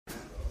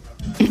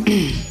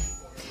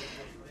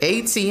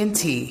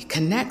AT&T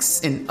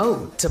connects an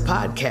ode to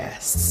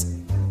podcasts.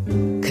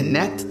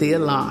 Connect the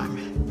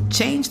alarm.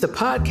 Change the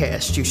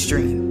podcast you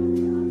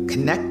stream.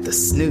 Connect the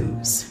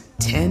snooze.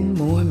 10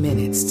 more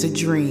minutes to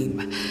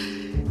dream.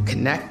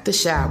 Connect the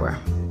shower.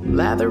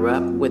 Lather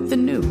up with the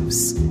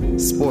news.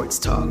 Sports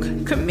talk,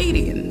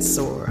 comedians,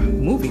 or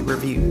movie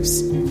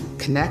reviews.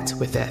 Connect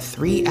with that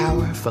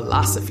 3-hour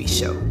philosophy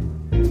show.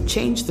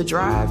 Change the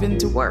drive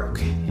into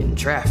work in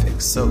traffic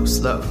so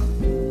slow.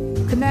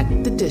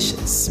 Connect the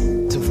dishes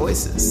to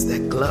voices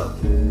that glow.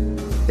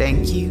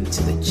 Thank you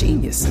to the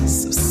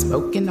geniuses of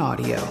spoken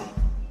audio.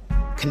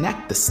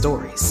 Connect the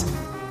stories.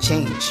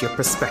 Change your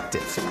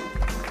perspective.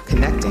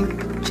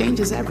 Connecting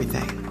changes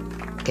everything.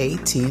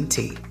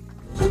 AT&T.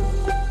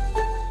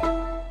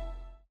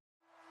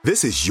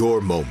 This is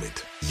your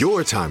moment,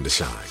 your time to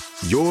shine,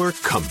 your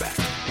comeback.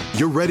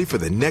 You're ready for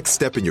the next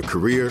step in your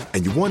career,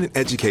 and you want an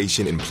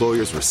education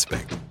employers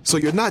respect. So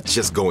you're not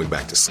just going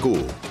back to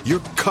school, you're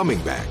coming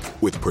back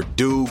with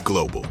Purdue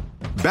Global.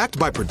 Backed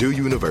by Purdue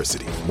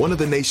University, one of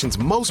the nation's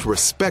most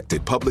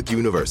respected public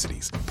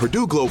universities,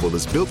 Purdue Global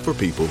is built for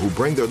people who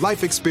bring their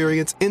life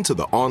experience into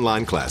the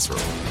online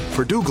classroom.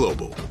 Purdue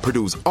Global,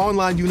 Purdue's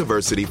online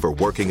university for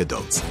working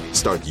adults.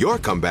 Start your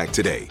comeback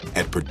today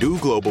at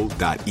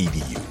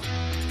purdueglobal.edu.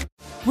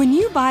 When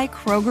you buy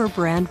Kroger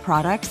brand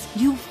products,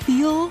 you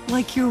feel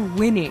like you're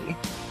winning.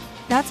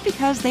 That's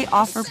because they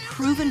offer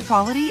proven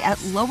quality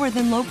at lower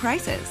than low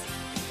prices.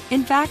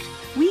 In fact,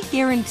 we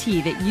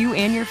guarantee that you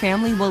and your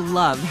family will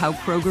love how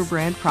Kroger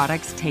brand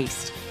products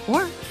taste,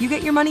 or you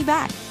get your money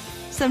back.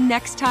 So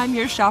next time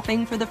you're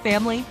shopping for the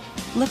family,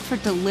 look for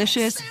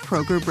delicious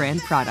Kroger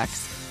brand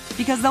products,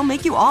 because they'll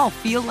make you all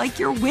feel like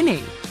you're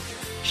winning.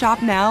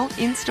 Shop now,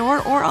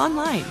 in-store, or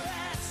online.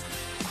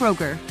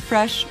 Kroger,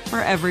 fresh for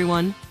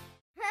everyone.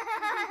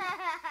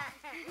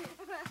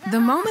 The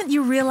moment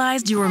you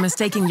realized you were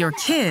mistaking your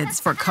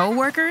kids for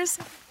coworkers.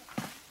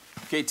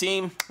 Okay,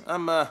 team,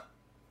 I'm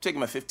taking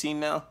my 15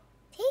 now.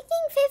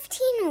 Taking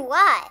 15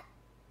 what?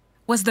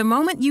 Was the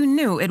moment you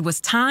knew it was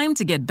time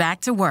to get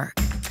back to work.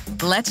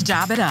 Let's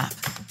job it up.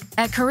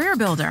 At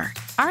CareerBuilder,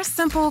 our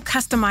simple,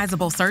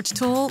 customizable search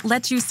tool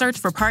lets you search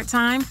for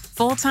part-time,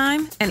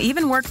 full-time, and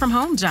even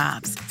work-from-home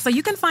jobs, so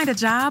you can find a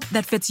job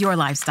that fits your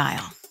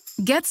lifestyle.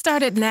 Get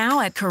started now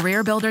at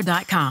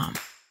CareerBuilder.com.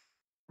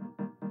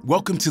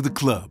 Welcome to the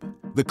club.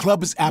 The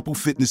club is Apple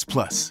Fitness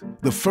Plus,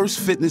 the first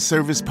fitness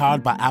service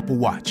powered by Apple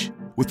Watch,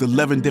 with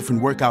 11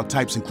 different workout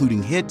types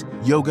including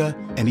HIIT, yoga,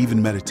 and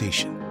even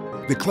meditation.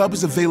 The club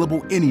is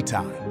available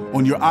anytime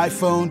on your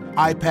iPhone,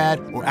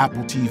 iPad, or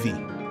Apple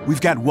TV.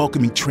 We've got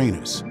welcoming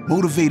trainers,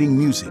 motivating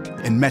music,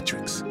 and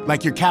metrics,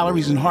 like your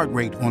calories and heart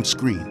rate on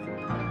screen.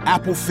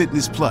 Apple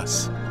Fitness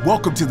Plus.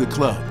 Welcome to the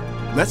club.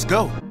 Let's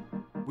go.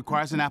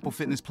 Requires an Apple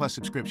Fitness Plus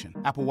subscription.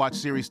 Apple Watch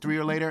Series 3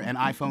 or later and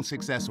iPhone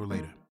 6s or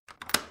later.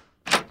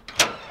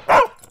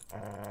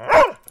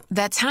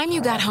 That time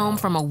you got home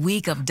from a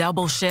week of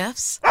double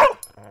shifts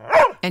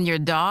and your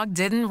dog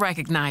didn't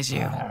recognize you.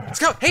 Let's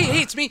go. Hey,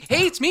 it's me.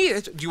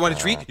 Do you want a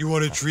treat? You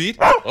want a treat?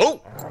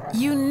 Oh!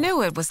 You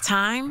knew it was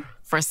time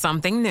for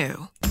something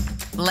new.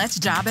 Let's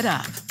job it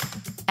up.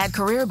 At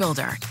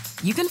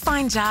CareerBuilder, you can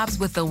find jobs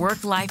with the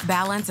work-life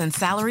balance and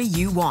salary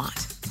you want.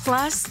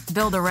 Plus,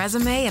 build a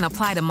resume and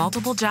apply to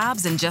multiple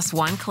jobs in just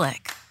one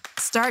click.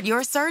 Start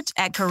your search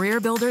at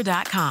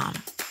CareerBuilder.com.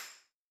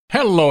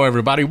 Hello,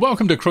 everybody.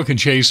 Welcome to Crook and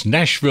Chase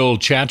Nashville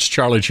Chats.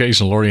 Charlie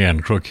Chase and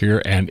Lorianne Crook here,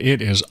 and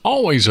it is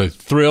always a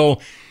thrill,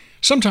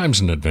 sometimes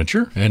an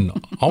adventure,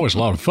 and always a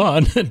lot of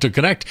fun to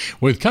connect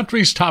with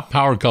country's top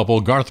power couple,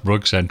 Garth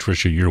Brooks and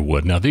Trisha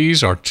Yearwood. Now,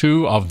 these are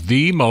two of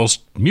the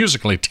most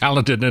musically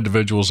talented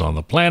individuals on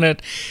the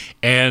planet,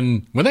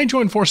 and when they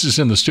join forces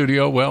in the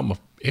studio, well,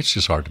 it's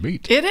just hard to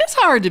beat. It is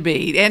hard to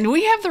beat, and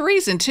we have the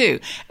reason, too.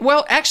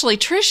 Well, actually,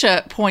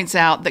 Trisha points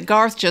out that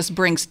Garth just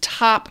brings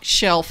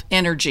top-shelf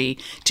energy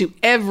to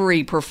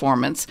every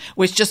performance,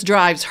 which just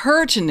drives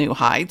her to new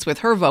heights with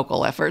her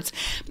vocal efforts.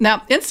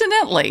 Now,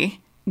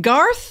 incidentally,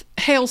 Garth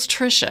hails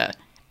Trisha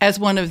as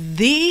one of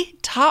the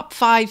top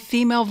 5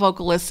 female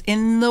vocalists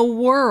in the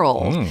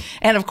world.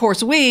 And, of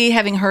course, we,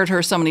 having heard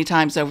her so many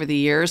times over the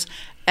years,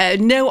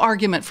 no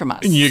argument from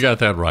us. You got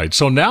that right.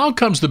 So now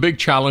comes the big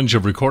challenge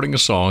of recording a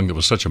song that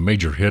was such a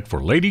major hit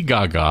for Lady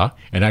Gaga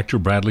and actor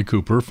Bradley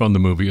Cooper from the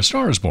movie A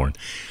Star is Born.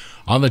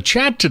 On the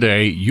chat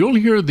today, you'll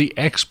hear the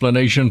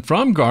explanation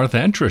from Garth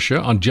and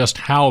Trisha on just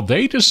how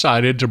they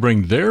decided to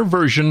bring their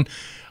version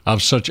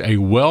of such a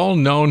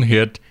well-known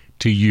hit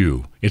to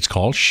you. It's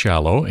called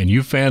Shallow, and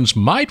you fans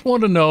might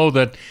want to know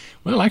that,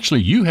 well,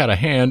 actually, you had a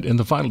hand in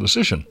the final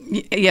decision.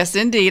 Yes,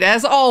 indeed,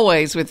 as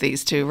always with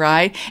these two,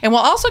 right? And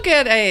we'll also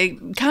get a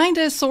kind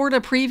of, sort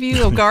of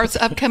preview of Garth's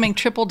upcoming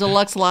Triple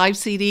Deluxe Live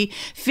CD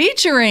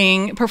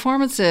featuring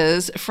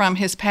performances from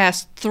his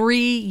past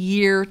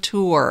 3-year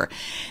tour.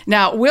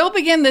 Now, we'll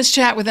begin this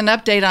chat with an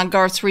update on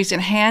Garth's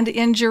recent hand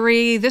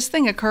injury. This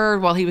thing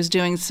occurred while he was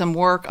doing some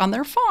work on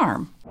their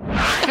farm.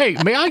 Hey,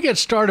 may I get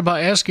started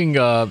by asking,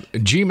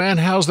 G-Man,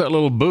 how's that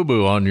little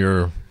boo-boo on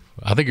your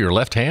I think your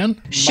left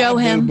hand. Show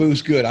My him.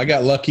 boo-boo's good. I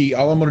got lucky.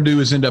 All I'm going to do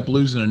is end up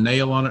losing a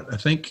nail on it, I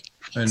think,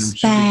 and it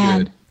should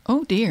be good.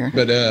 Oh, dear.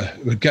 But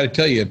we've got to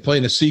tell you,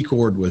 playing a C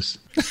chord was...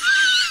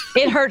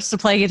 It hurts to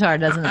play guitar,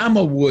 doesn't it? I'm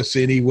a wuss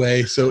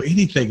anyway, so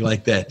anything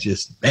like that,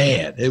 just,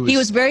 man. He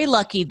was very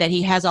lucky that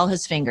he has all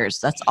his fingers.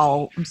 That's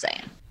all I'm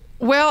saying.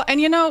 Well,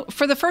 and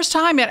for the first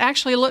time, it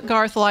actually looked,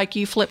 Garth, like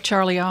you flipped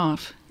Charlie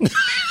off.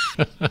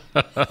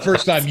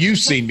 First time you've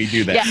seen me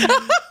do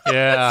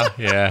that.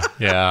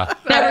 Yeah.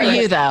 Never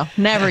you, though.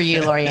 Never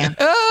you, Lorianne.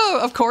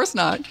 Oh, of course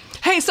not.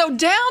 Hey, so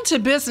down to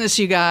business,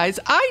 you guys.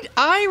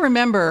 I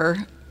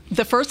remember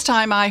the first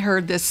time I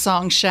heard this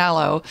song,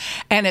 Shallow,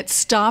 and it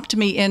stopped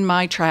me in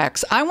my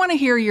tracks. I want to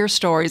hear your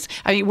stories.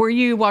 I mean, were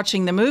you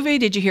watching the movie?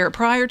 Did you hear it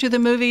prior to the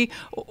movie?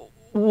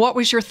 What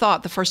was your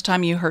thought the first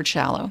time you heard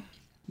Shallow?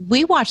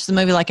 We watched the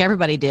movie like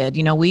everybody did.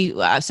 We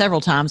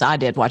several times. I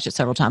did watch it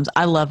several times.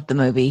 I loved the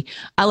movie.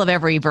 I love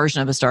every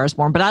version of A Star Is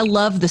Born, but I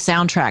love the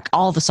soundtrack,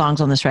 all the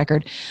songs on this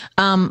record.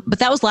 But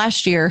that was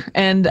last year,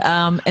 and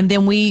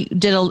then we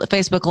did a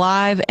Facebook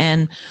Live,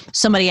 and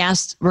somebody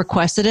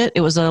requested it.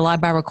 It was a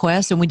live by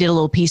request, and we did a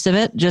little piece of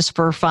it just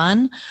for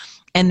fun.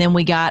 And then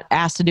we got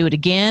asked to do it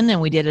again, and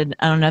we did it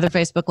on another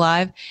Facebook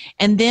Live.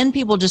 And then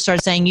people just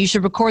started saying, you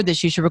should record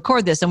this, you should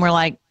record this. And we're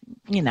like,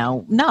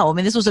 no. I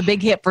mean, this was a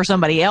big hit for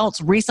somebody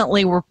else.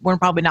 Recently, we're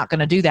probably not going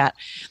to do that.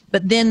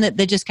 But then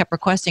they just kept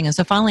requesting. And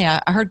so finally,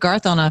 I heard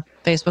Garth on a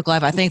Facebook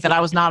Live, I think that I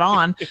was not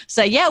on,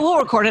 say, yeah, we'll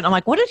record it. And I'm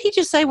like, what did he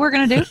just say we're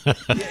going to do?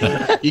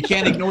 You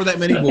can't ignore that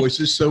many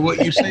voices. So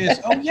what you say is,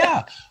 oh,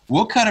 yeah,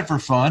 we'll cut it for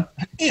fun.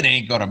 It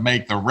ain't going to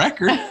make the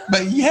record.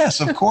 But yes,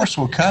 of course,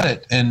 we'll cut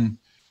it. And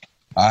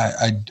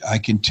I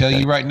can tell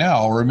you right now,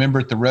 I'll remember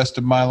it the rest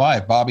of my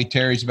life. Bobby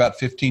Terry's about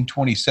 15,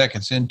 20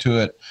 seconds into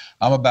it.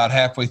 I'm about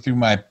halfway through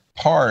my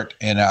part,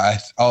 and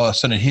all of a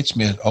sudden it hits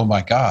me, oh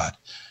my God,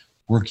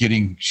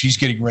 she's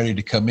getting ready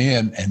to come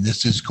in, and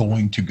this is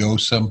going to go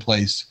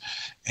someplace.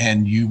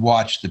 And you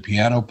watch the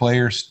piano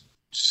players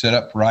set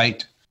up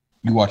right.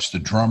 You watch the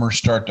drummer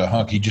start to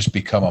hunk. He just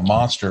become a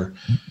monster.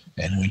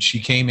 And when she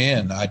came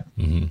in,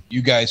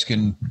 you guys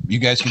can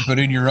put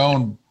in your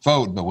own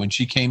vote, but when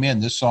she came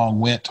in, this song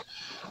went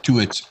to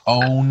its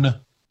own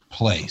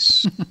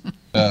place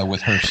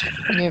with her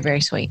singing. You're very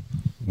sweet.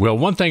 Well,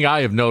 one thing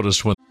I have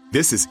noticed when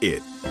This is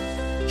it.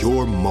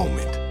 Your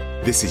moment.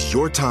 This is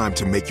your time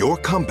to make your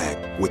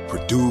comeback with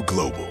Purdue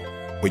Global.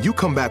 When you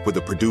come back with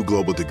a Purdue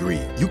Global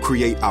degree, you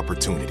create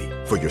opportunity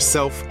for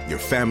yourself, your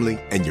family,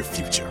 and your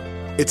future.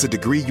 It's a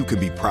degree you can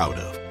be proud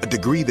of, a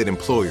degree that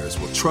employers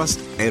will trust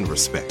and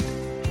respect.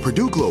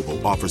 Purdue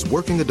Global offers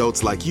working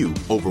adults like you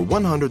over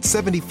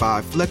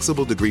 175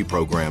 flexible degree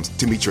programs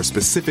to meet your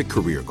specific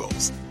career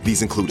goals.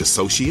 These include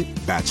associate,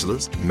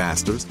 bachelor's,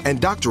 master's,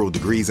 and doctoral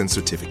degrees and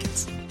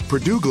certificates.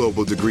 Purdue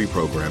Global degree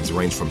programs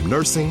range from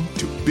nursing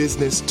to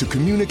business to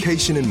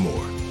communication and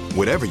more.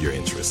 Whatever your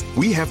interest,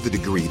 we have the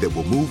degree that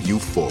will move you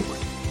forward.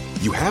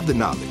 You have the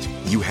knowledge,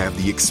 you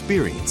have the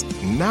experience.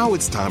 Now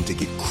it's time to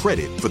get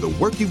credit for the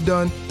work you've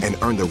done and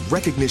earn the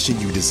recognition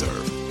you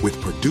deserve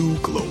with Purdue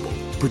Global,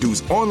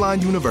 Purdue's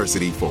online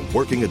university for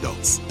working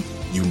adults.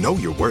 You know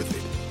you're worth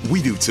it.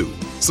 We do too.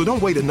 So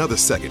don't wait another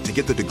second to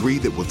get the degree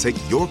that will take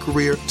your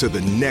career to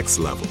the next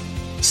level.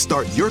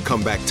 Start your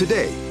comeback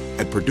today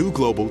at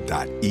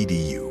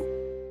purdueglobal.edu.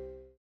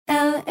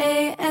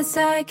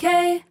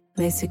 LASIK,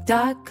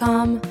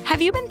 LASIK.com.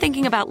 Have you been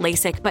thinking about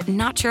LASIK but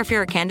not sure if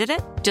you're a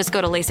candidate? Just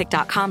go to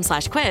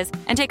LASIK.com/quiz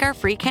and take our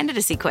free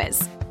candidacy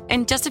quiz.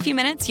 In just a few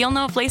minutes, you'll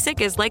know if LASIK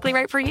is likely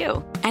right for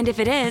you. And if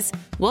it is,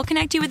 we'll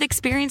connect you with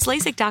experienced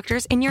LASIK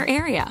doctors in your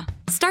area.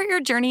 Start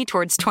your journey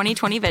towards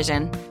 20/20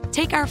 vision.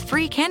 Take our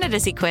free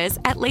candidacy quiz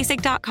at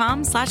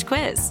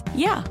LASIK.com/quiz.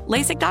 Yeah,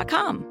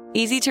 LASIK.com.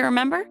 Easy to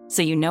remember,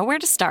 so you know where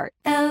to start.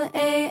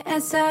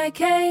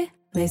 LASIK,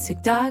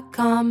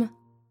 LASIK.com.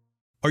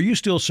 Are you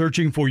still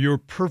searching for your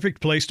perfect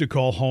place to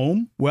call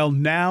home? Well,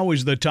 now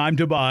is the time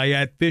to buy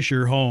at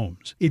Fisher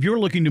Homes. If you're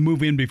looking to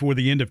move in before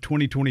the end of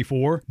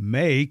 2024,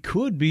 May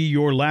could be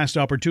your last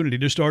opportunity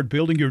to start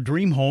building your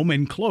dream home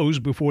and close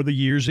before the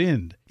year's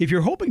end. If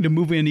you're hoping to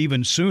move in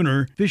even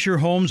sooner, Fisher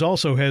Homes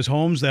also has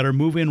homes that are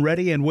move-in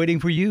ready and waiting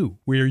for you,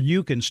 where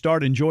you can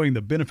start enjoying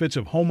the benefits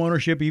of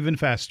homeownership even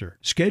faster.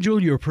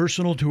 Schedule your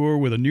personal tour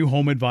with a new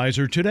home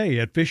advisor today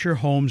at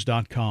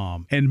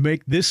FisherHomes.com and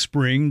make this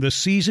spring the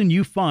season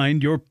you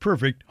find your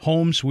perfect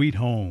home sweet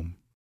home.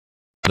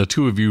 the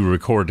two of you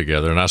record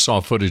together, and I saw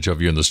footage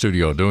of you in the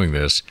studio doing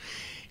this,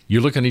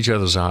 you look in each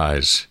other's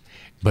eyes,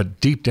 but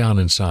deep down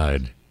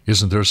inside,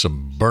 isn't there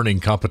some burning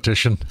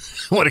competition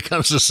when it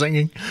comes to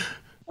singing?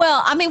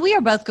 Well, I mean, we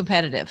are both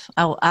competitive.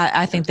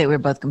 I think that we're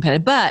both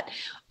competitive, but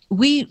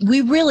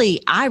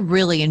I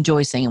really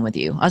enjoy singing with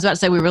you. I was about to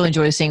say we really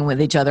enjoy singing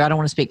with each other. I don't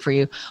want to speak for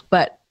you,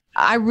 but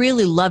I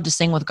really love to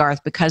sing with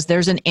Garth because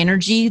there's an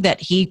energy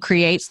that he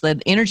creates,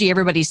 the energy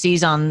everybody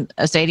sees on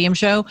a stadium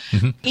show.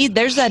 Mm-hmm.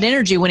 There's that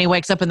energy when he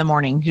wakes up in the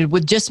morning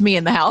with just me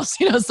in the house,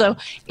 so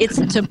it's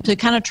to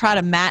kind of try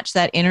to match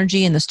that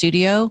energy in the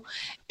studio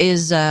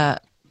is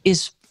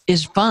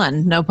is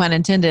fun, no pun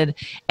intended,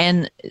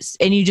 and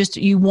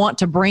you want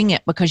to bring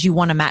it because you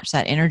want to match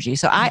that energy.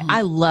 So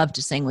I love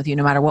to sing with you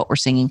no matter what we're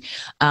singing.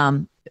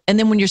 And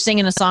then when you're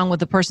singing a song with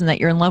the person that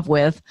you're in love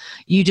with,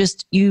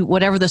 you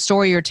whatever the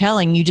story you're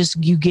telling,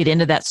 you get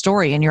into that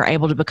story and you're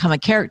able to become a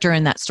character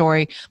in that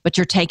story, but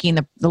you're taking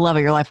the love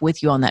of your life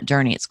with you on that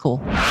journey. It's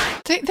cool.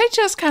 They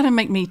just kind of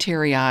make me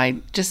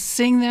teary-eyed, just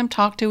seeing them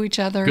talk to each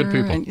other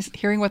and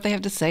hearing what they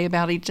have to say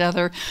about each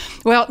other.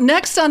 Well,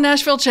 next on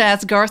Nashville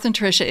Chats, Garth and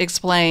Trisha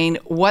explain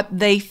what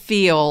they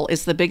feel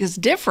is the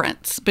biggest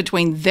difference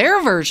between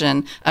their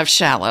version of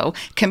Shallow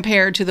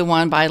compared to the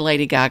one by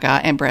Lady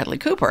Gaga and Bradley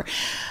Cooper.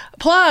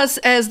 Plus,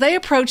 as they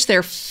approach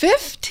their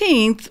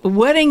 15th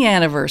wedding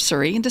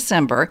anniversary in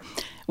December,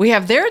 we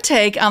have their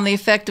take on the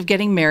effect of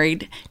getting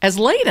married as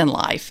late in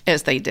life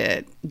as they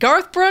did.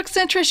 Garth Brooks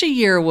and Trisha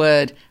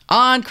Yearwood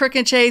on Crook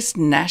and Chase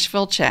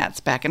Nashville Chats.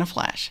 Back in a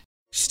flash.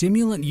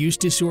 Stimulant use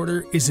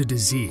disorder is a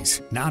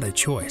disease, not a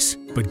choice.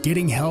 But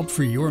getting help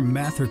for your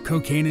meth or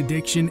cocaine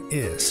addiction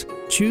is.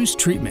 Choose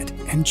treatment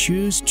and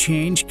choose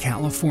Change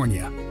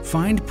California.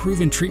 Find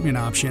proven treatment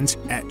options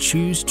at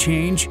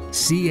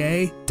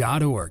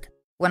choosechangeca.org.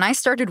 When I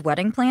started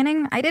wedding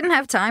planning, I didn't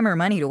have time or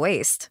money to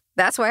waste.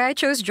 That's why I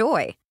chose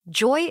Joy.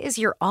 Joy is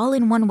your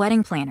all-in-one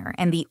wedding planner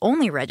and the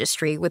only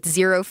registry with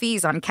zero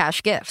fees on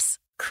cash gifts.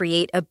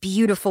 Create a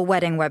beautiful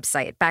wedding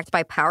website backed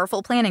by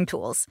powerful planning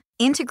tools.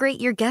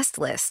 Integrate your guest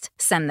list.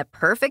 Send the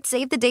perfect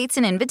save-the-dates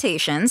and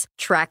invitations.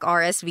 Track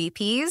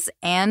RSVPs.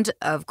 And,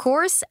 of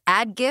course,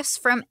 add gifts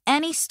from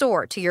any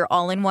store to your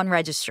all-in-one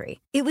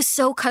registry. It was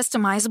so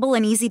customizable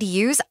and easy to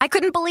use, I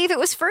couldn't believe it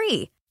was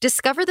free.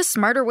 Discover the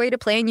smarter way to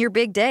plan your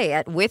big day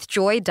at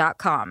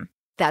withjoy.com.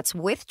 That's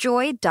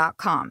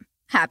withjoy.com.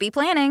 Happy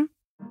planning.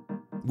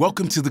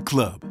 Welcome to the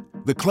club.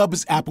 The club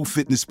is Apple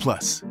Fitness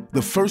Plus,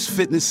 the first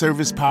fitness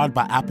service powered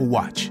by Apple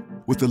Watch,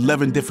 with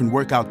 11 different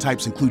workout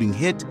types including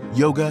HIIT,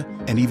 yoga,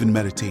 and even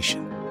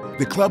meditation.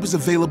 The club is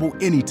available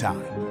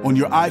anytime on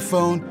your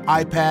iPhone,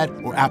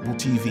 iPad, or Apple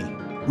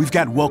TV. We've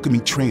got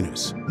welcoming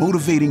trainers,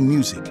 motivating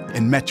music,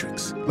 and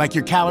metrics like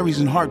your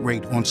calories and heart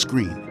rate on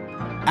screen.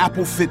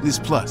 Apple Fitness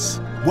Plus.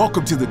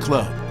 Welcome to the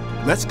club.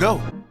 Let's go.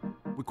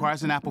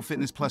 Requires an Apple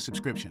Fitness Plus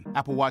subscription.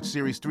 Apple Watch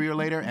Series 3 or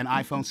later and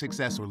iPhone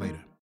 6S or later.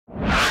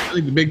 I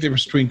think the big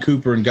difference between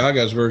Cooper and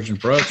Gaga's version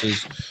for us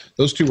is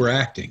those two were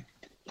acting.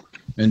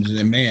 And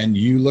man,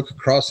 you look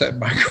across that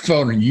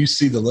microphone and you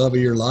see the love of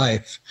your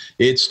life.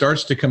 It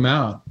starts to come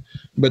out.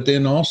 But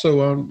then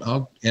also,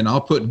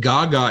 I'll put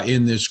Gaga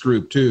in this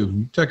group too.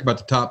 You talk about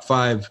the top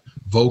 5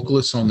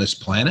 vocalists on this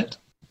planet.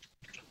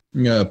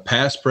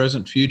 Past,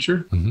 present,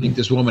 future. I think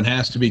this woman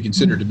has to be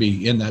considered to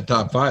be in that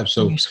top 5.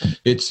 So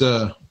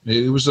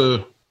it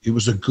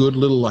was a good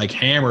little like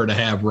hammer to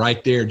have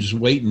right there, just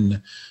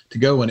waiting to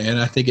go. And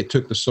I think it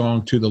took the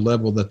song to the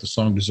level that the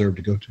song deserved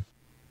to go to.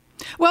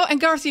 Well, and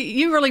Garth,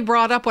 you really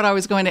brought up what I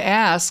was going to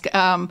ask.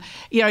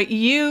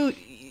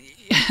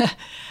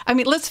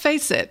 Let's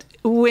face it.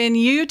 When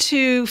you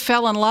two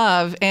fell in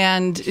love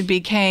and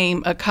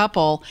became a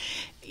couple,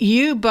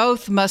 you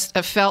both must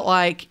have felt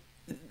like,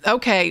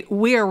 okay,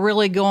 we are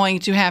really going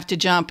to have to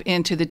jump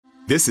into the...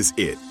 This is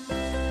it.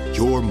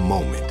 Your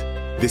moment.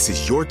 This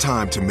is your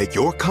time to make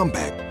your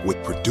comeback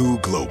with Purdue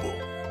Global.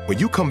 When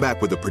you come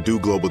back with a Purdue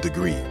Global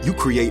degree, you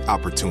create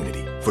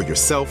opportunity for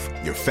yourself,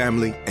 your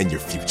family, and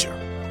your future.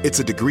 It's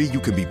a degree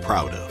you can be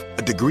proud of,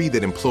 a degree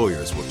that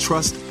employers will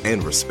trust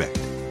and respect.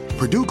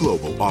 Purdue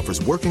Global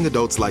offers working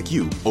adults like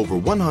you over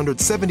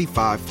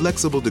 175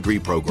 flexible degree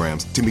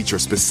programs to meet your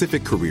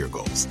specific career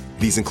goals.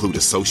 These include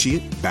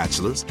associate,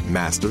 bachelor's,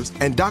 master's,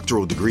 and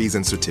doctoral degrees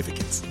and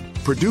certificates.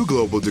 Purdue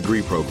Global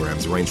degree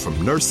programs range from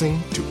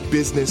nursing to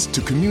business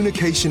to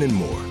communication and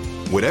more.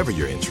 Whatever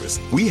your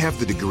interest, we have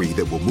the degree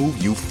that will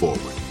move you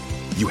forward.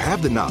 You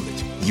have the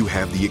knowledge, you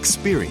have the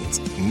experience.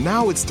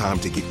 Now it's time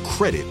to get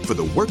credit for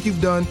the work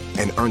you've done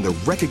and earn the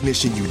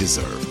recognition you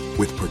deserve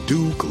with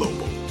Purdue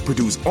Global,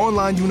 Purdue's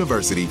online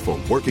university for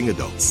working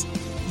adults.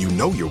 You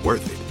know you're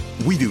worth it.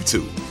 We do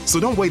too. So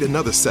don't wait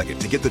another second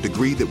to get the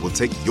degree that will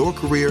take your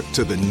career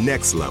to the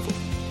next level.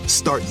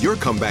 Start your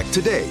comeback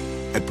today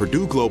at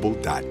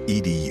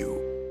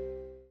purdueglobal.edu.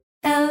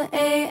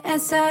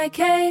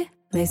 LASIK,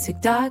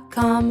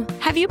 LASIK.com.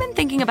 Have you been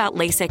thinking about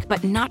LASIK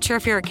but not sure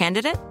if you're a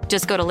candidate?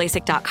 Just go to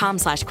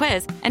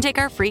LASIK.com/quiz and take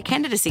our free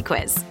candidacy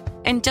quiz.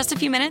 In just a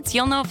few minutes,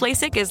 you'll know if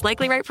LASIK is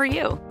likely right for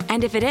you.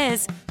 And if it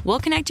is, we'll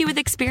connect you with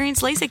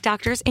experienced LASIK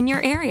doctors in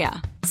your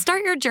area.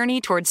 Start your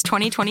journey towards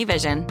 20/20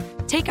 vision.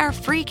 Take our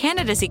free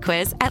candidacy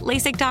quiz at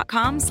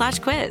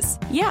LASIK.com/quiz.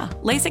 Yeah,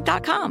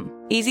 LASIK.com.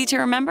 Easy to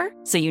remember,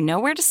 so you know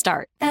where to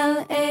start.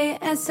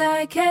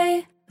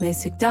 LASIK,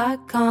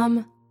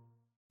 LASIK.com.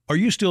 Are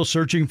you still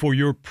searching for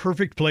your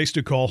perfect place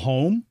to call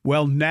home?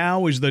 Well,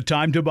 now is the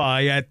time to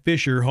buy at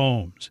Fisher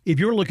Homes. If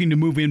you're looking to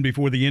move in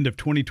before the end of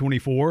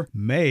 2024,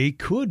 May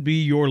could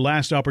be your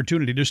last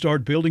opportunity to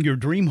start building your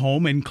dream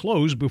home and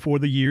close before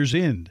the year's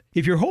end.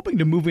 If you're hoping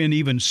to move in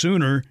even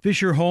sooner,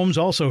 Fisher Homes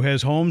also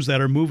has homes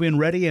that are move-in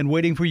ready and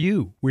waiting for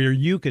you, where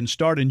you can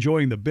start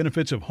enjoying the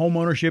benefits of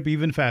homeownership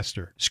even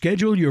faster.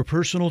 Schedule your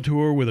personal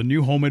tour with a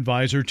new home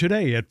advisor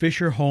today at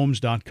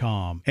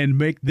FisherHomes.com and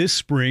make this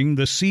spring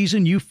the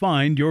season you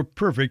find your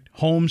perfect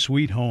home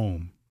sweet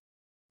home.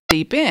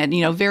 Deep in,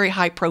 very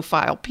high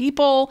profile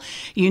people.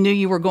 You knew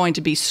you were going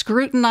to be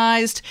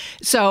scrutinized.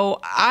 So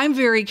I'm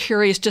very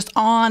curious just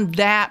on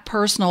that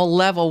personal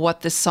level what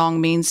this song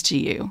means to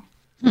you.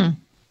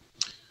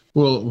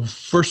 Well,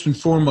 first and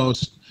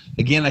foremost,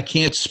 again, I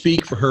can't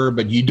speak for her,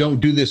 but you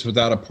don't do this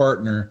without a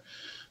partner.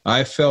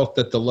 I felt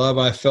that the love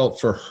I felt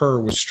for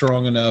her was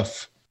strong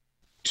enough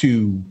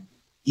to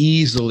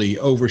easily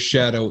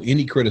overshadow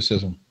any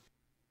criticism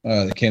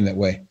that came that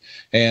way.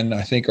 And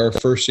I think our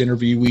first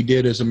interview we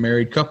did as a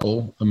married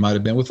couple, it might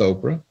have been with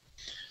Oprah.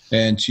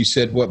 And she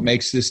said, what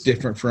makes this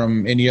different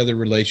from any other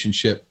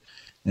relationship?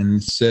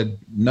 And said,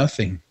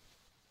 nothing.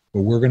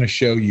 But we're going to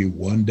show you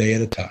one day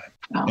at a time.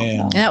 Oh,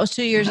 and that was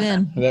 2 years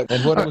in. What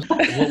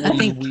I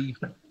think we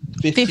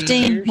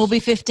 15 years? We'll be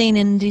 15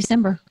 in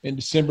December. In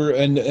December.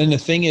 And the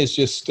thing is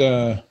just,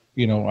 I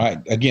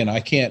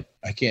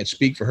can't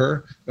speak for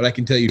her, but I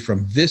can tell you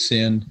from this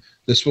end,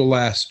 this will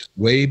last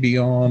way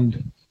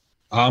beyond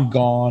I'm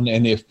gone.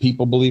 And if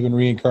people believe in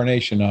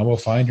reincarnation, I will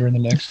find her in the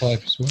next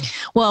life as well.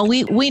 Well,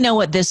 we know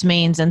what this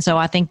means. And so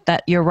I think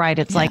that you're right.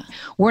 It's like,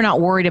 we're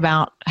not worried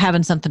about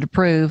having something to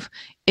prove.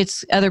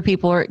 It's other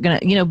people are going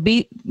to,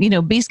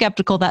 be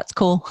skeptical. That's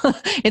cool.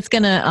 It's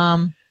going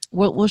to,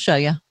 we'll show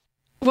you.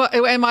 Well,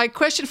 and my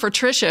question for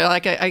Trisha,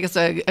 I guess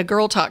a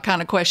girl talk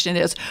kind of question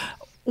is,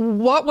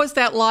 what was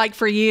that like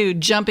for you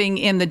jumping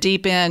in the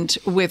deep end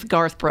with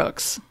Garth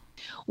Brooks?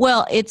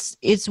 Well, it's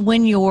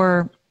when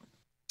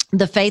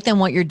the faith in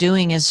what you're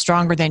doing is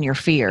stronger than your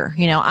fear.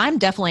 I'm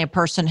definitely a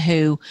person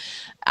who,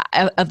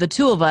 of the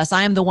two of us,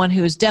 I am the one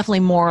who is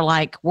definitely more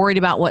like worried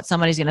about what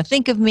somebody's going to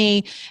think of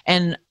me,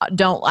 and I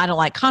don't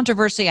like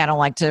controversy. I don't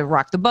like to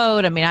rock the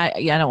boat. I mean, I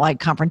don't like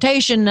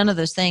confrontation, none of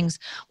those things.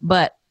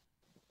 But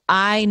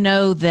I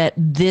know that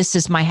this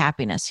is my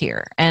happiness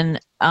here, and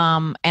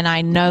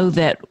I know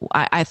that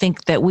I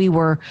think that we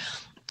were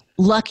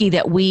lucky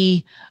that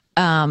we.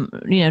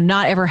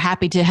 Not ever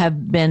happy to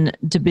have been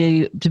to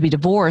be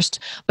divorced,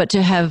 but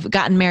to have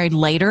gotten married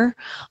later.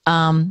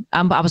 I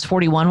was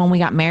 41 when we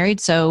got married,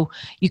 so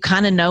you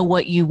kind of know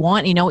what you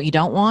want, you know what you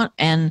don't want,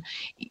 and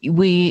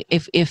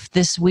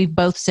we've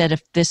both said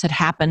if this had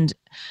happened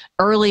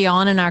early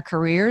on in our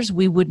careers,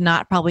 we would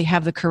not probably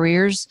have the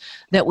careers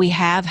that we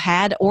have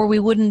had, or we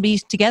wouldn't be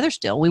together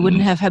still. We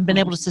wouldn't have been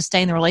able to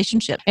sustain the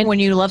relationship. And when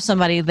you love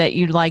somebody that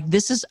you like,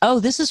 this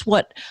is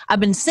what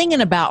I've been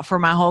singing about for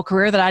my whole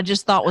career that I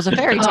just thought was a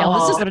fairy tale.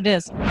 This is what it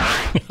is.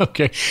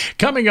 Okay.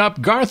 Coming up,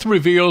 Garth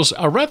reveals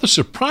a rather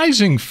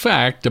surprising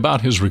fact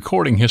about his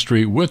recording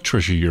history with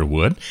Trisha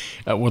Yearwood.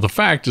 Well, the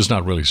fact is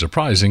not really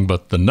surprising,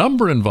 but the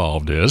number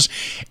involved is.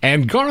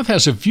 And Garth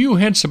has a few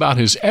hints about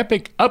his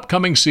epic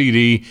upcoming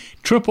CD,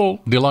 Triple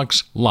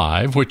Deluxe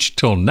Live, which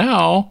till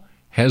now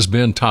has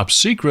been top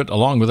secret,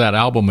 along with that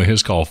album of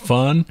his called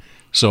Fun.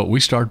 So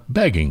we start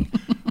begging.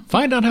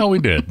 Find out how we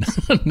did.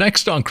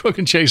 Next on Crook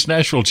and Chase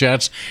Nashville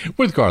Chats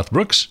with Garth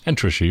Brooks and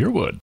Trisha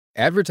Yearwood.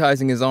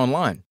 Advertising is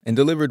online and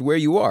delivered where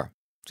you are,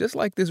 just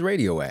like this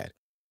radio ad.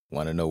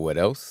 Want to know what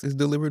else is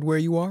delivered where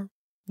you are?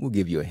 We'll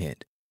give you a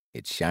hint.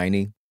 It's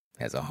shiny,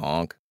 has a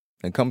honk,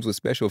 and comes with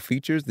special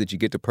features that you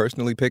get to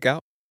personally pick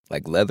out,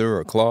 like leather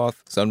or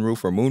cloth,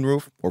 sunroof or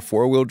moonroof, or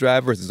four-wheel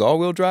drive versus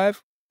all-wheel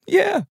drive.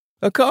 Yeah,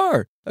 a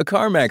car, a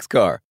CarMax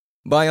car.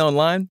 Buy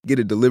online, get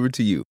it delivered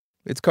to you.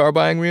 It's car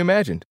buying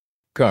reimagined.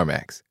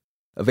 CarMax.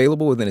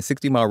 Available within a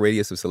 60-mile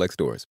radius of select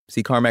stores.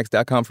 See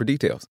CarMax.com for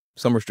details.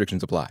 Some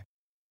restrictions apply.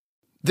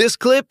 This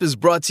clip is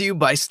brought to you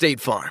by State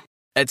Farm.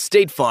 At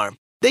State Farm,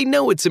 they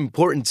know it's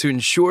important to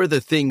insure the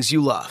things you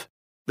love.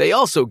 They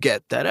also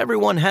get that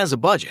everyone has a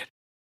budget.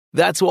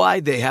 That's why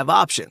they have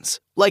options,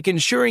 like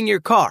insuring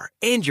your car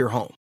and your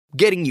home,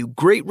 getting you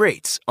great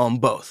rates on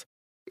both.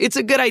 It's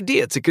a good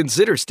idea to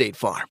consider State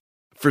Farm.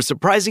 For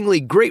surprisingly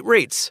great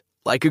rates,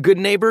 like a good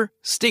neighbor,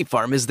 State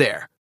Farm is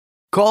there.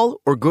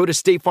 Call or go to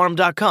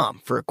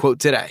statefarm.com for a quote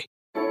today.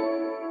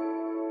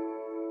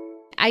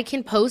 I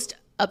can post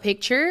a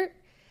picture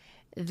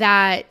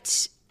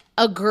that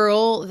a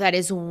girl that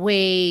is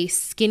way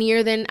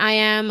skinnier than I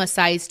am, a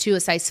size 2, a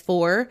size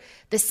 4,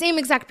 the same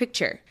exact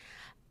picture.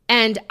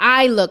 And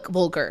I look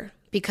vulgar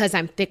because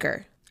I'm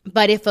thicker.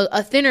 But if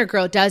a thinner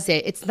girl does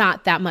it, it's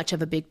not that much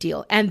of a big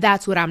deal. And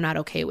that's what I'm not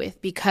okay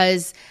with.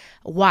 Because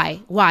why?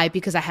 Why?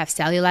 Because I have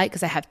cellulite,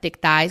 because I have thick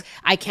thighs.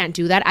 I can't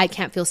do that. I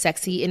can't feel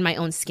sexy in my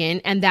own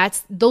skin. And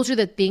those are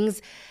the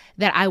things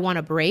that I want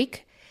to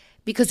break.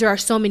 because there are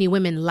so many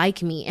women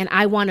like me and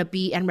I want to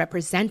be and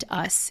represent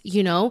us,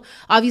 you know?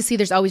 Obviously,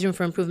 there's always room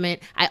for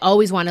improvement. I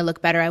always want to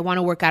look better. I want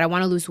to work out. I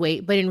want to lose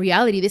weight. But in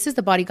reality, this is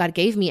the body God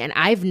gave me, and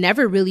I've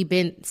never really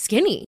been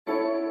skinny.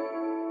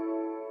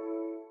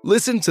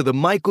 Listen to the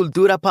My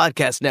Cultura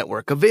Podcast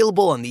Network,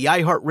 available on the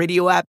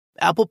iHeartRadio app,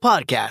 Apple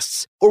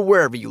Podcasts, or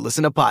wherever you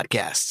listen to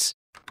podcasts.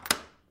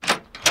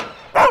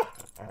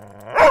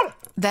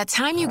 That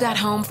time you got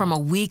home from a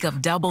week of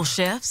double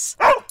shifts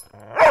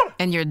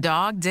and your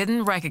dog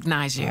didn't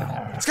recognize you.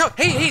 Let's go.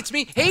 Hey, it's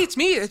me.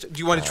 Do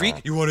you want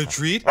a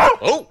treat?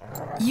 Oh.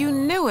 You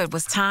knew it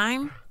was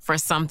time for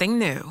something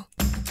new.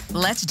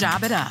 Let's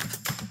job it up.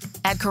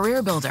 At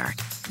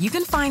CareerBuilder, you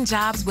can find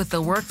jobs with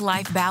the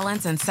work-life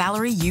balance and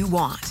salary you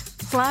want.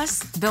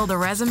 Plus, build a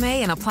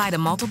resume and apply to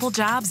multiple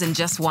jobs in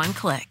just one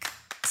click.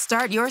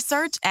 Start your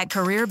search at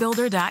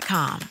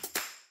CareerBuilder.com.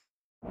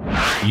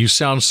 You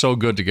sound so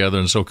good together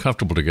and so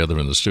comfortable together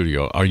in the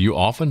studio. Are you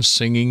often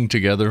singing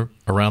together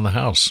around the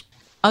house?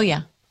 Oh,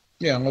 yeah.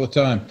 Yeah, all the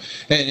time.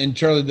 And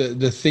Charlie,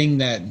 the thing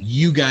that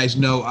you guys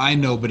know, I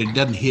know, but it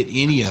doesn't hit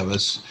any of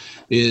us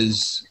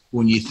is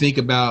when you think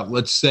about,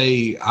 let's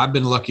say, I've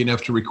been lucky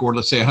enough to record,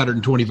 let's say,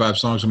 125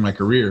 songs in my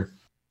career.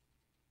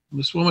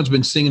 This woman's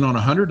been singing on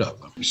 100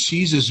 of them.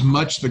 She's as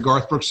much the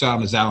Garth Brooks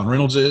sound as Alan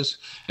Reynolds is,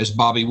 as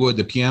Bobby Wood,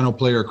 the piano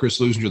player, Chris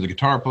Lusinger, the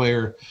guitar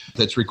player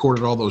that's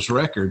recorded all those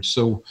records.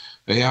 So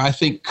yeah, I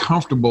think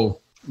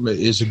comfortable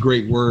is a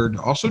great word.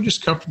 Also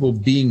just comfortable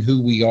being who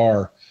we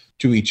are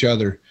to each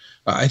other.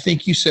 I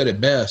think you said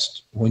it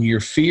best. When your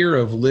fear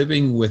of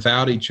living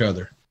without each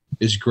other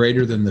is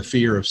greater than the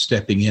fear of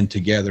stepping in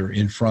together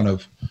in front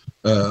of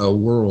a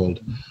world,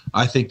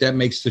 I think that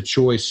makes the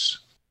choice,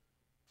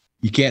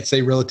 you can't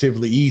say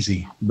relatively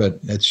easy,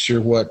 but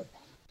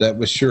that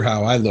was sure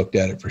how I looked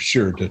at it for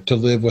sure. To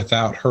live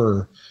without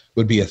her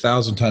would be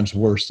 1,000 times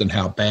worse than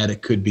how bad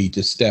it could be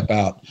to step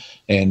out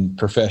and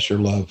profess your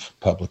love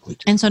publicly.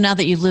 And so now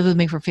that you've lived with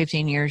me for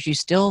 15 years, you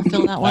still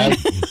feel that way?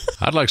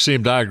 I'd like to see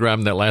him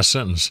diagram that last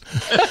sentence.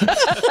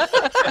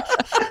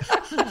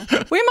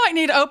 We might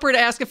need Oprah to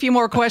ask a few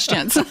more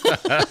questions. Okay,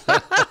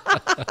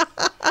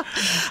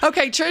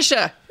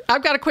 Trisha,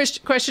 I've got a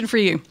question for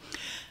you.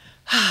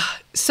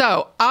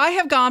 So I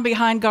have gone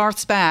behind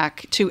Garth's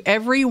back to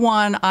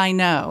everyone I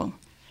know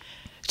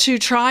to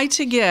try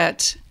to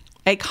get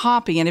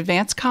an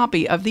advance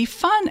copy of the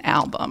Fun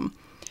album.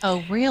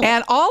 Oh, really?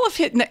 And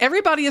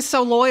everybody is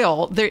so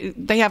loyal,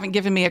 they haven't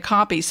given me a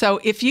copy. So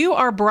if you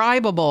are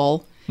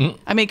bribable,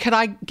 I mean, could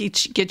I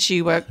get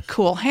you a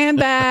cool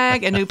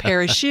handbag, a new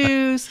pair of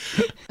shoes?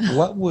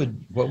 What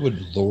would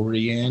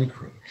Lorianne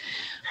Crook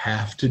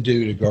have to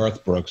do to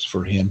Garth Brooks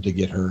for him to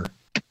get her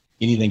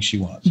anything she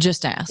wants?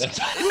 Just ask. No,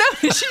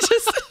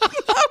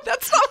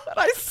 that's not what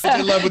I said.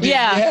 In love with you.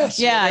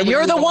 Yeah,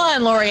 you're the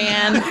one,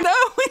 Lorianne. No.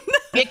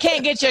 It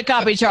can't get you a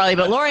copy, Charlie,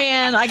 but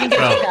Lorianne, I can get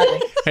you a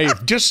copy. Hey,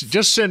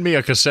 just send me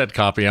a cassette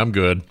copy. I'm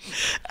good.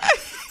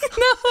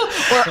 No,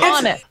 we're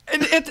on it.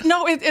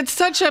 It's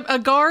such a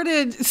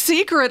guarded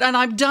secret, and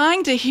I'm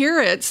dying to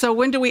hear it. So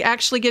when do we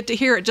actually get to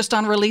hear it? Just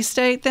on release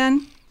date,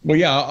 then? Well,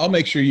 yeah, I'll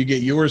make sure you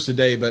get yours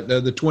today, but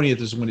the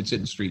 20th is when it's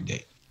hitting street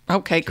date.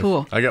 Okay,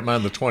 cool. I got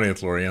mine the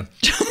 20th, Lorianne.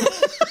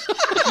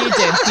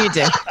 You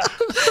do.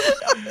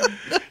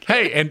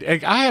 Hey, and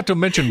I have to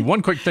mention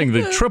one quick thing.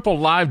 The Triple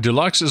Live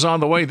Deluxe is on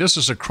the way. This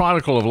is a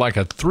chronicle of like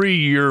a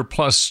 3-year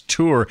plus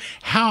tour.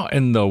 How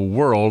in the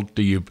world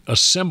do you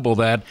assemble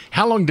that?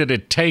 How long did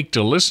it take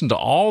to listen to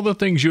all the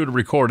things you had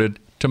recorded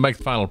to make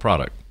the final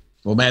product?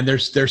 Well, man,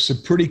 there's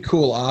some pretty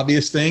cool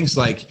obvious things.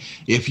 Like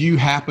if you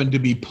happen to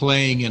be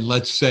playing in,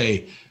 let's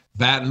say,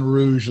 Baton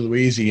Rouge,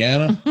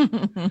 Louisiana,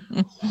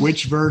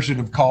 which version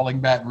of Calling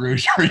Baton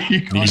Rouge are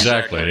you going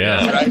Exactly,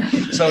 yeah. Right?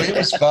 So it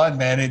was fun,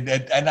 man.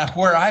 And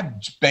where I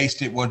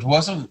based it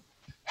wasn't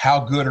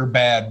how good or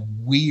bad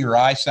we or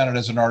I sounded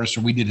as an artist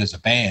or we did as a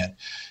band.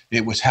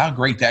 It was how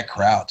great that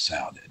crowd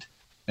sounded.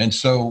 And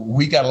so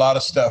we got there's a lot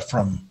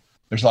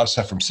of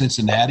stuff from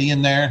Cincinnati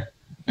in there.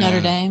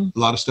 Notre Dame. A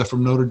lot of stuff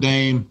from Notre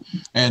Dame.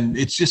 And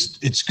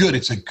it's good.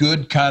 It's a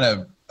good kind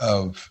of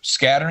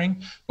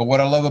scattering. But what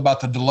I love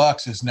about the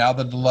deluxe is now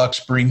the deluxe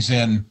brings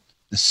in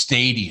the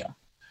stadium.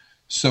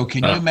 So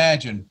can you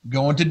imagine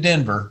going to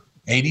Denver,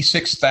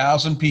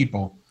 86,000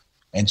 people,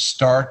 and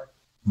start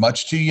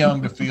much too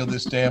young to feel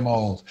this damn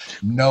old,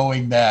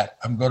 knowing that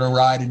I'm going to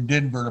ride in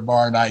Denver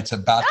tomorrow night's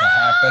about to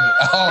happen.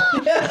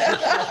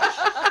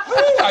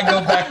 I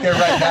go back there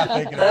right now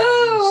thinking,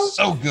 it's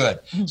so good.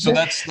 So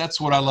that's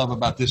what I love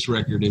about this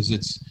record is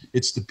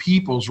it's the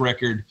people's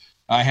record.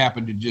 I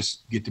happen to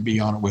just get to be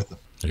on it with them.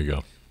 There you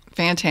go.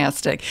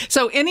 Fantastic.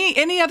 So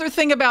any other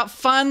thing about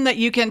Fun that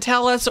you can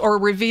tell us or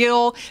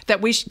reveal that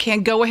we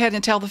can go ahead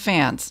and tell the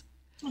fans?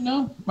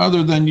 No,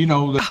 other than,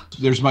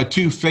 there's my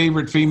 2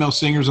 favorite female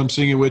singers I'm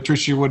singing with,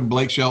 Trisha Wood and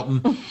Blake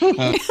Shelton. We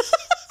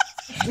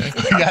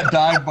got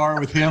Dive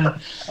Bar with him,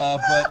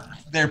 but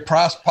there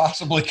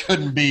possibly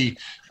couldn't be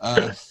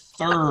a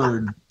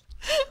third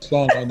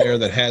song on there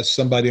that has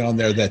somebody on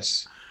there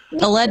that's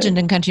A legend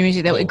in country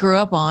music that we grew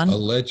up on. A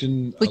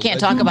legend. We can't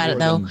talk about it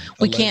though.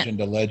 We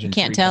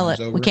can't tell it.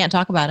 We can't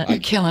talk about it. You're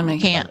killing me.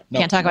 Can't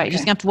talk about it. You're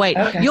just gonna have to wait.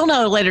 Okay. You'll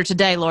know later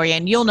today,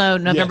 Lorianne. You'll know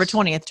November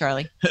 20th,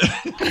 Charlie.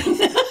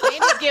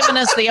 Amy's giving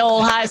us the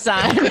old high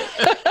sign.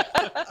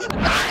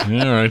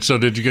 All right. So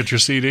did you get your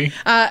CD?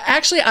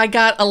 Actually, I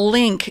got a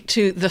link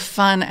to the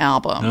Fun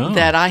album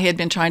that I had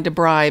been trying to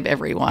bribe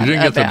everyone. You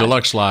didn't get the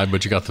deluxe live,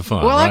 but you got the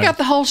Fun. Well, right? I got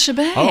the whole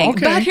shebang. Oh,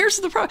 okay. But here's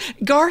the problem.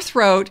 Garth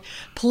wrote,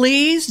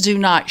 please do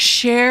not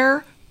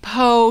share,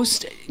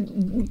 post,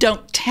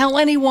 don't tell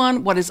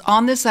anyone what is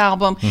on this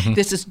album. Mm-hmm.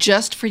 This is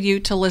just for you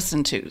to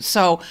listen to.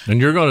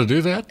 And you're going to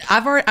do that?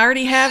 I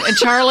already have. And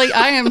Charlie,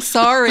 I am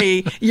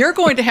sorry. You're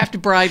going to have to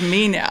bribe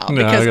me now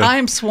because I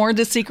am sworn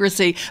to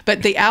secrecy.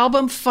 But the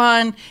album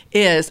Fun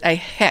is a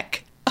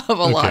heck of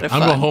a lot of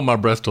fun. I'm going to hold my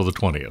breath till the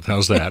 20th.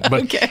 How's that?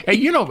 But,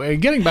 hey,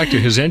 getting back to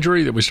his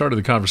injury that we started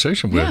the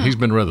conversation with, he's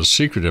been rather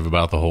secretive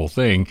about the whole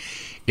thing.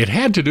 It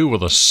had to do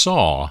with a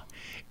saw.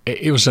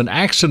 It was an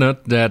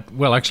accident that,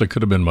 well, actually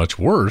could have been much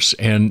worse.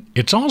 And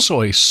it's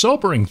also a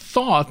sobering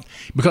thought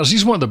because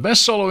he's one of the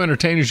best solo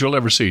entertainers you'll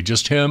ever see,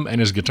 just him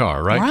and his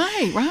guitar,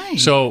 right? Right.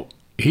 So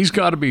he's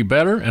got to be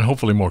better and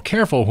hopefully more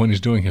careful when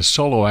he's doing his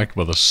solo act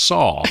with a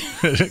saw.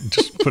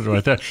 Just put it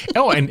right there.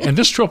 Oh, and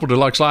this Triple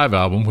Deluxe Live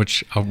album,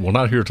 which I will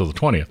not hear till the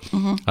 20th.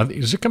 Mm-hmm.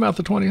 Does it come out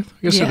the 20th?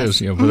 I guess it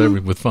is,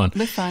 with Fun.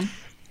 With Fun.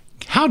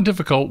 How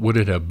difficult would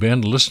it have been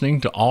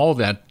listening to all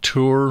that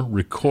tour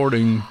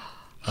recording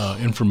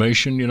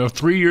information,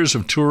 3 years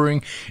of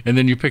touring, and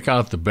then you pick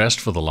out the best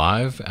for the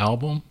live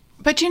album?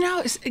 But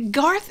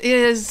Garth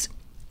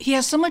he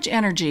has so much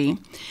energy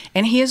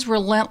and he is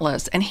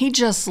relentless and he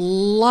just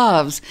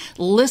loves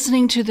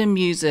listening to the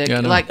music,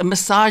 like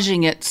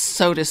massaging it,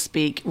 so to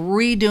speak,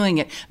 redoing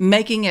it,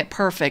 making it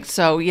perfect.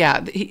 So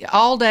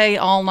all day,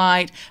 all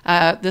night,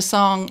 the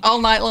song all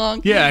night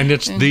long. Yeah, and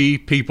it's the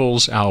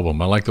people's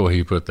album. I like the way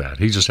he put that.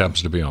 He just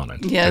happens to be on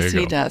it. Yes,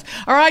 he does.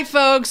 All right,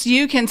 folks,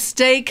 you can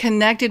stay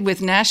connected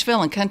with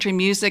Nashville and country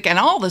music and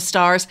all the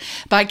stars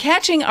by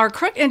catching our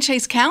Crook and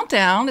Chase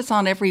Countdown. It's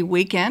on every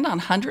weekend on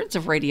hundreds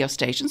of radio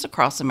stations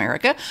across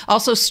America,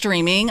 also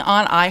streaming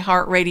on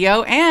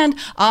iHeartRadio and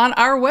on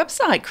our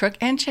website,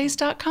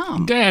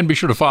 crookandchase.com. And be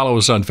sure to follow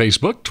us on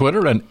Facebook,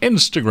 Twitter, and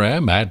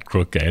Instagram at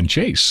Crook and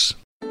Chase.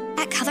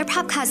 At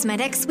ColourPop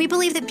Cosmetics, we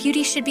believe that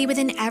beauty should be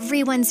within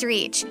everyone's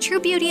reach. True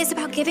beauty is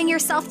about giving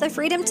yourself the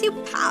freedom to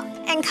pop.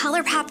 And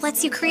ColourPop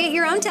lets you create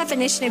your own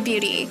definition of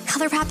beauty.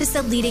 ColourPop is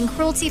the leading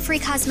cruelty-free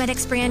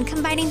cosmetics brand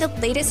combining the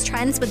latest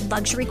trends with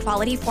luxury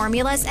quality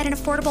formulas at an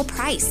affordable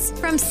price.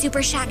 From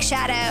Super Shack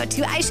Shadow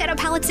to eyeshadow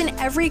palettes in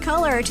every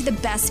color to the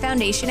best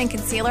foundation and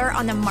concealer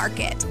on the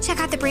market. Check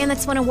out the brand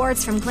that's won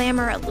awards from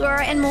Glamour,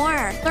 Allure, and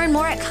more. Learn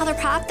more at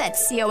ColourPop,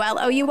 that's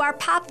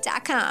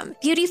COLOURpop.com.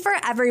 Beauty for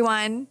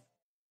everyone.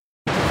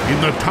 In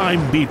the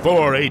time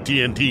before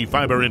AT&T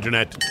Fiber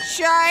Internet.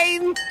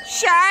 Shame!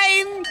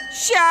 Shame!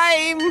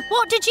 Shame!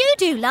 What did you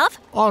do, love?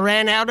 I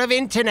ran out of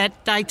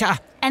internet data.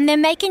 And they're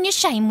making you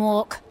shame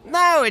walk.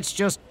 No, it's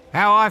just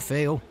how I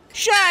feel.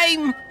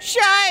 Shame!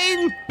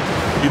 Shame!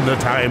 In the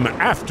time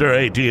after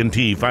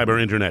AT&T Fiber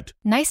Internet.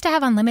 Nice to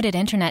have unlimited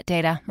internet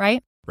data,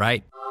 right?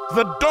 Right.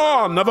 The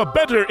dawn of a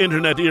better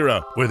internet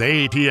era with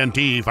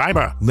AT&T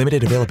Fiber.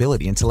 Limited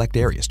availability in select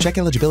areas. Check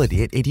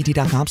eligibility at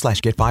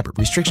att.com/getfiber.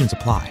 Restrictions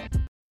apply.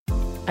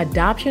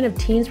 Adoption of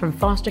teens from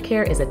foster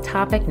care is a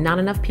topic not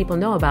enough people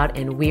know about,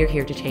 and we're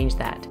here to change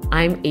that.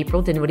 I'm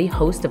April Dinwiddie,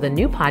 host of the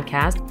new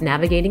podcast,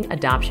 Navigating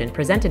Adoption,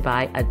 presented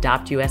by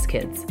Adopt US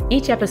Kids.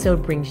 Each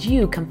episode brings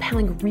you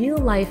compelling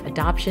real-life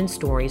adoption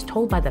stories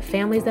told by the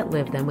families that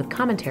live them with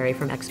commentary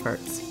from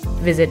experts.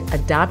 Visit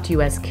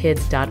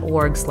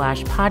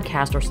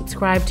adoptuskids.org/podcast or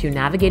subscribe to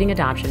Navigating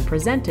Adoption,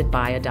 presented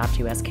by Adopt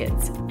US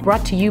Kids.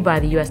 Brought to you by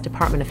the U.S.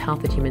 Department of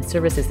Health and Human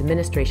Services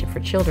Administration for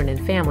Children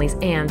and Families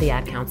and the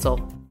Ad Council.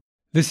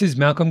 This is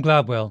Malcolm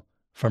Gladwell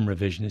from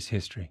Revisionist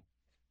History.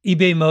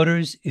 eBay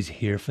Motors is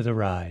here for the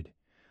ride.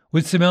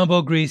 With some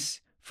elbow grease,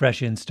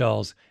 fresh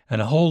installs,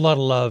 and a whole lot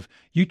of love,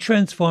 you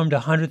transformed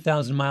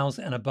 100,000 miles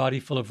and a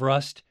body full of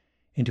rust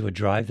into a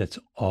drive that's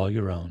all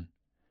your own.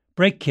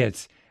 Brake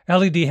kits,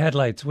 LED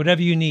headlights,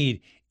 whatever you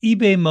need,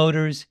 eBay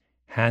Motors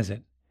has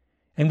it.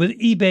 And with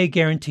eBay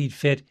Guaranteed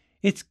Fit,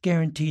 it's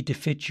guaranteed to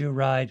fit your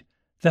ride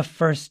the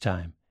first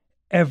time,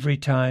 every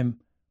time,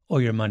 or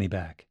your money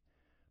back.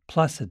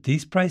 Plus, at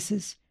these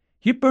prices,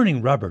 you're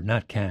burning rubber,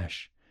 not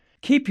cash.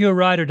 Keep your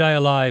ride or die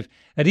alive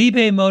at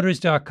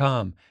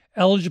ebaymotors.com.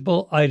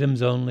 Eligible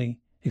items only.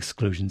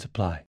 Exclusions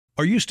apply.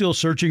 Are you still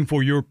searching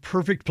for your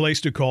perfect place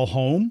to call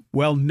home?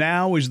 Well,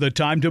 now is the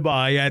time to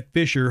buy at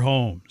Fisher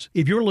Homes.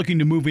 If you're looking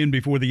to move in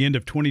before the end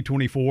of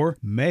 2024,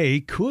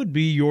 May could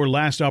be your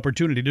last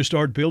opportunity to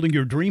start building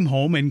your dream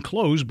home and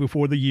close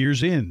before the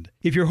year's end.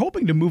 If you're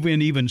hoping to move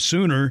in even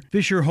sooner,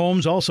 Fisher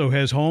Homes also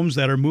has homes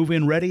that are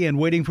move-in ready and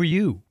waiting for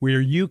you,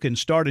 where you can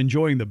start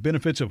enjoying the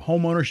benefits of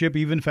homeownership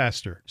even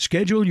faster.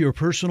 Schedule your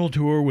personal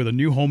tour with a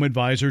new home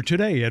advisor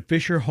today at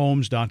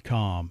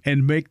FisherHomes.com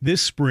and make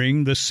this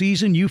spring the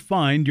season you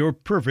find your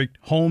perfect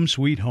home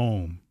sweet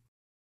home.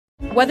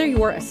 Whether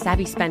you're a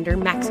savvy spender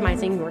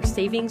maximizing your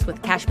savings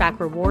with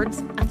cashback rewards,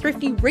 a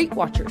thrifty rate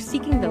watcher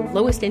seeking the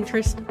lowest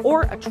interest,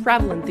 or a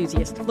travel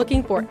enthusiast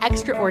looking for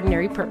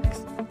extraordinary perks,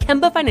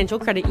 Kemba Financial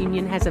Credit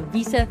Union has a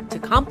visa to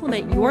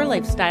complement your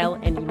lifestyle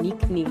and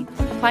unique needs.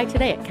 Apply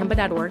today at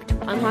Kemba.org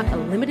to unlock a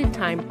limited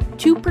time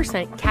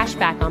 2% cash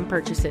back on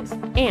purchases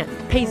and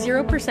pay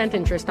 0%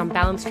 interest on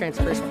balance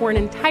transfers for an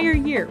entire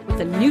year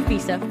with a new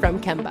visa from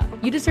Kemba.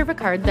 You deserve a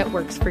card that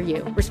works for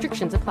you.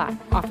 Restrictions apply.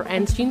 Offer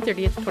ends June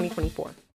 30th, 2024.